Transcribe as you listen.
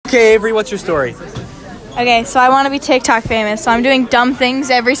Okay, Avery, what's your story? Okay, so I want to be TikTok famous, so I'm doing dumb things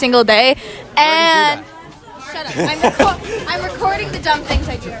every single day. And shut up. I'm recording the dumb things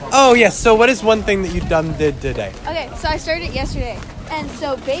I do. Oh, yes. So what is one thing that you did today? Okay, so I started it yesterday. And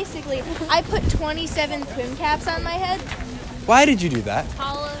so basically, I put 27 swim caps on my head. Why did you do that?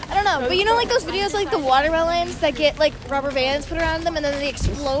 I don't know, but you know like those videos like the watermelons that get like rubber bands put around them and then they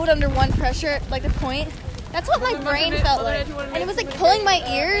explode under one pressure, like the point? That's what my brain felt like. And it was like pulling my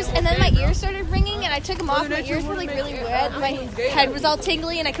ears, and then my ears started ringing, and I took them off. My ears were like really red. My head was all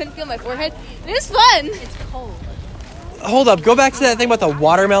tingly, and I couldn't feel my forehead. And it was fun. It's cold. Hold up. Go back to that thing about the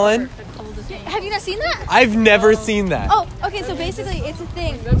watermelon. Have you not seen that? I've never seen that. Oh, okay. So basically, it's a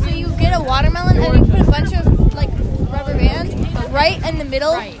thing. So you get a watermelon, and you put a bunch of like rubber bands right in the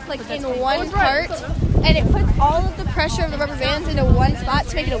middle, like in one part, and it puts all of the pressure of the rubber bands into one spot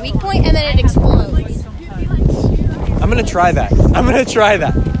to make it a weak point, and then it explodes. I'm going to try that.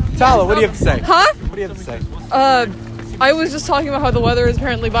 Tala, what do you have to say? Huh? What do you have to say? I was just talking about how the weather is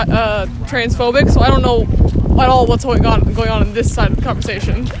apparently transphobic, so I don't know at all what's going on in this side of the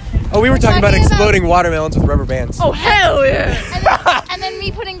conversation. Oh, we were talking about exploding watermelons with rubber bands. Oh, hell yeah! And then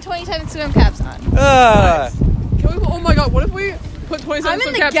me putting 27 swim caps on. Oh my god, what if we put 27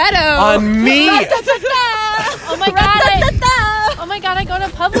 swim caps ghetto. On me? Oh my god, I go to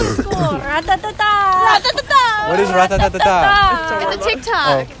public school. What is ratatatata? It's a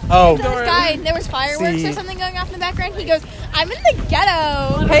TikTok. Oh. This guy, there was fireworks or something going off in the background. He goes, I'm in the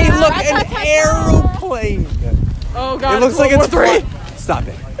ghetto. Hey, look, an aeroplane. Oh god, It looks like it's flying. Stop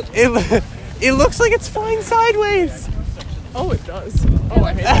it. It looks like it's flying sideways. Oh, it does. Oh,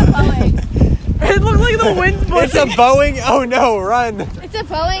 I hate that. It looks like the wind's blowing. It's a Boeing. Oh no, run. It's a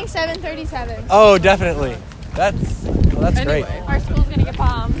Boeing 737. Oh, definitely. That's Anyway. great. Our school's gonna get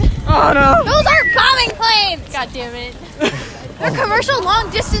bombed. Oh no. Those aren't bombing planes. God damn it. They're commercial long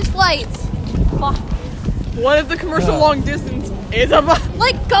distance flights. What if the commercial long distance is a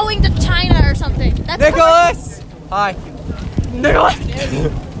Like going to China or something. That's Nicholas! Hi. Nicholas?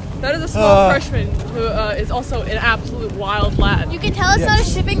 That is a small freshman who is also an absolute wild lad. You can tell it's not a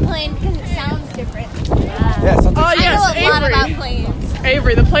shipping plane because it sounds different. Yeah, something. I know a lot Avery. about planes.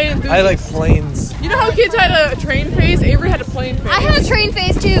 Avery, the plane enthusiast. I like planes. You know how kids had a train phase? Avery had a plane phase. I had a train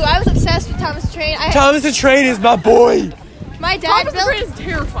phase too. I was obsessed with Thomas the Train. Thomas the Train is my boy. My dad Thomas the Train is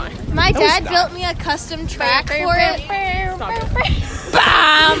terrifying. My dad not. built me a custom track for it. Stop it.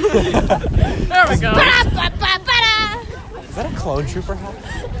 Bam! There we go. Is that a clone trooper hat?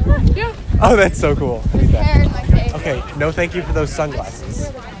 Yeah. Oh, that's so cool. Hair in my face. Okay, no thank you for those sunglasses.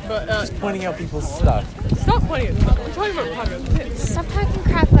 But Just pointing out people's stuff. stop pointing at stuff. We're talking about podcast. Stop talking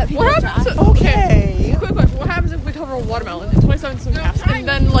crap about people. What happens to, okay. Quick question. What happens if we cover a watermelon in 27 swim caps and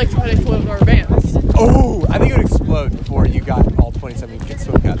then like try to explode our bands? Oh, I think it would explode before you got all 27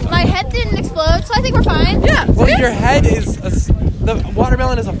 swim caps on. My head didn't explode, so I think we're fine. Yeah. Well, your head is the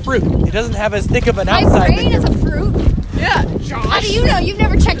watermelon is a fruit. It doesn't have as thick of an My outside. brain is a fruit. Yeah. How do you know? You've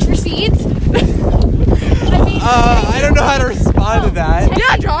never checked for seeds? I don't know how to respond to that.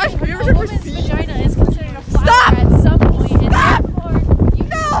 Yeah, Josh. Have you ever A checked for woman's seeds? vagina is considered a flower Stop! at some point, and Stop! therefore you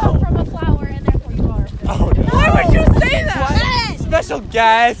come from a flower, and therefore you are. Oh no. Why would you say that? Special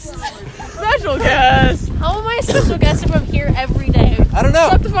guest. Special guest. How am I a special guest if I'm here every day? I don't know.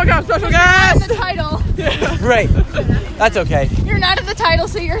 Shut the fuck up, special You're not in guest. the title. Great. That's okay. You're not in the title,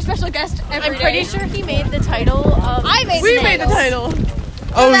 so you're a special guest every I'm pretty day. sure he made the title of. I made We the made the title. title.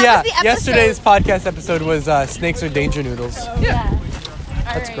 Oh that yeah. was the episode. Yesterday's podcast episode was snakes are danger noodles. Yeah.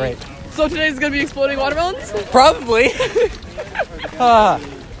 That's great. So today's gonna be exploding watermelons. Probably. Here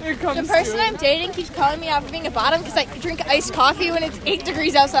comes The person I'm dating keeps calling me out for being a bottom because I drink iced coffee when it's 8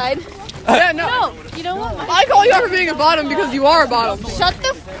 degrees outside. Yeah, no. No, you know what? I call you out for being a bottom because you are a bottom. Shut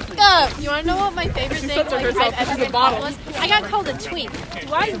the fuck up. You want to know what my favorite She thing said to like, herself, I've she's ever a been called bottom. was? I got called a twink.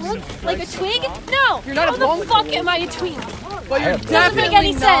 Do I look like a twig? No. You're not How a the long fuck twig. am I a twink? Well, you're Doesn't make definitely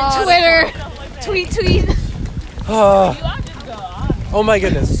any sense. Twitter. Tweet. Oh my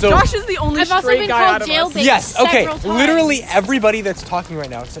goodness. So Josh is the only I've also straight been guy called out of us. jailbait. yes, okay. several times. Literally everybody that's talking right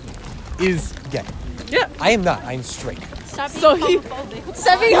now is gay. Yeah. I am not. I'm straight. Stop being So he- homophobic.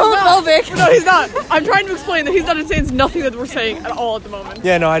 Stop being homophobic. No, he's not. I'm trying to explain that he's not saying nothing that we're saying at all at the moment.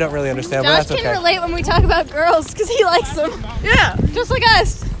 Yeah, no, I don't really understand, but Josh that's can okay. relate when we talk about girls because he likes them. Yeah. Just like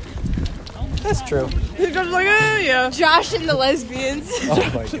us. That's true. He's just like, yeah. Josh and the lesbians. Oh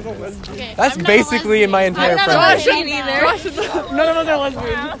my goodness. Okay, That's I'm not a basically in my lesbian. entire I'm not a friend. lesbian either. Josh is none of us are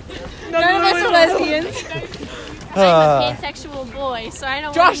lesbians. None of us are lesbians. I'm a pansexual boy, so I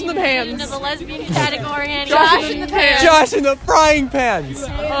don't Josh want in to the be pans. into the lesbian category anymore. Josh in the pants. Josh in the frying pans.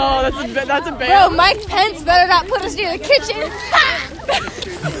 Oh, that's a Bro, band. Mike Pence better not put us near the kitchen.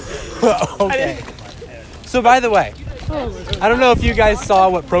 Okay. So by the way, I don't know if you guys saw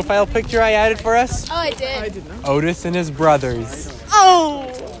what profile picture I added for us. Oh, I did. I did not. Otis and his brothers. Oh.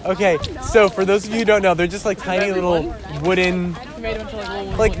 Okay, so for those of you who don't know, they're just like tiny little wooden, You made a bunch of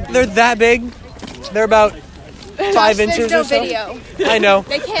little like they're that big. They're about 5 inches There's no or so. video. I know.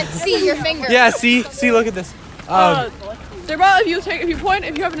 They can't see your finger. Yeah, see, look at this. They're about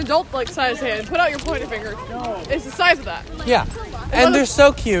if you have an adult like size hand, put out your pointer finger. It's the size of that. Yeah, and they're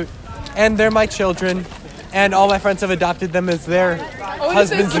so cute, and they're my children, and all my friends have adopted them as their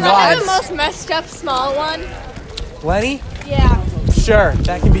husbands and Can I have the wives. most messed up small one? Lenny, Yeah. sure,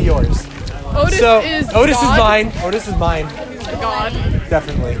 that can be yours. Otis So is Otis is God. mine. Otis is mine, God.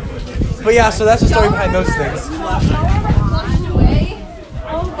 definitely. But yeah, so that's the story behind those things.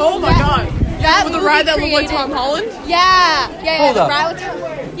 Oh my God. That With the movie ride that looked like created- Tom Holland. Yeah. Hold the up. ride with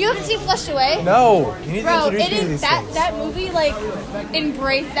Tom. You haven't seen Flushed Away? No, you need to Bro, introduce it me to is these that things. that movie like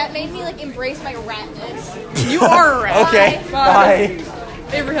that made me like embrace my ratness. You are a rat. Okay, bye.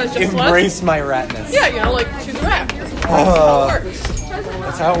 Avery has just Embrace my ratness. left. Yeah, you know, like she's a rat.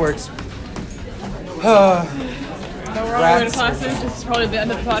 That's how it works. No, we're on our way to Rats. classes. This is probably the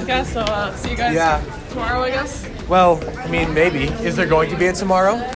end of the podcast. So see you guys Yeah. tomorrow, I guess. Well, I mean, maybe. Is there going to be a tomorrow?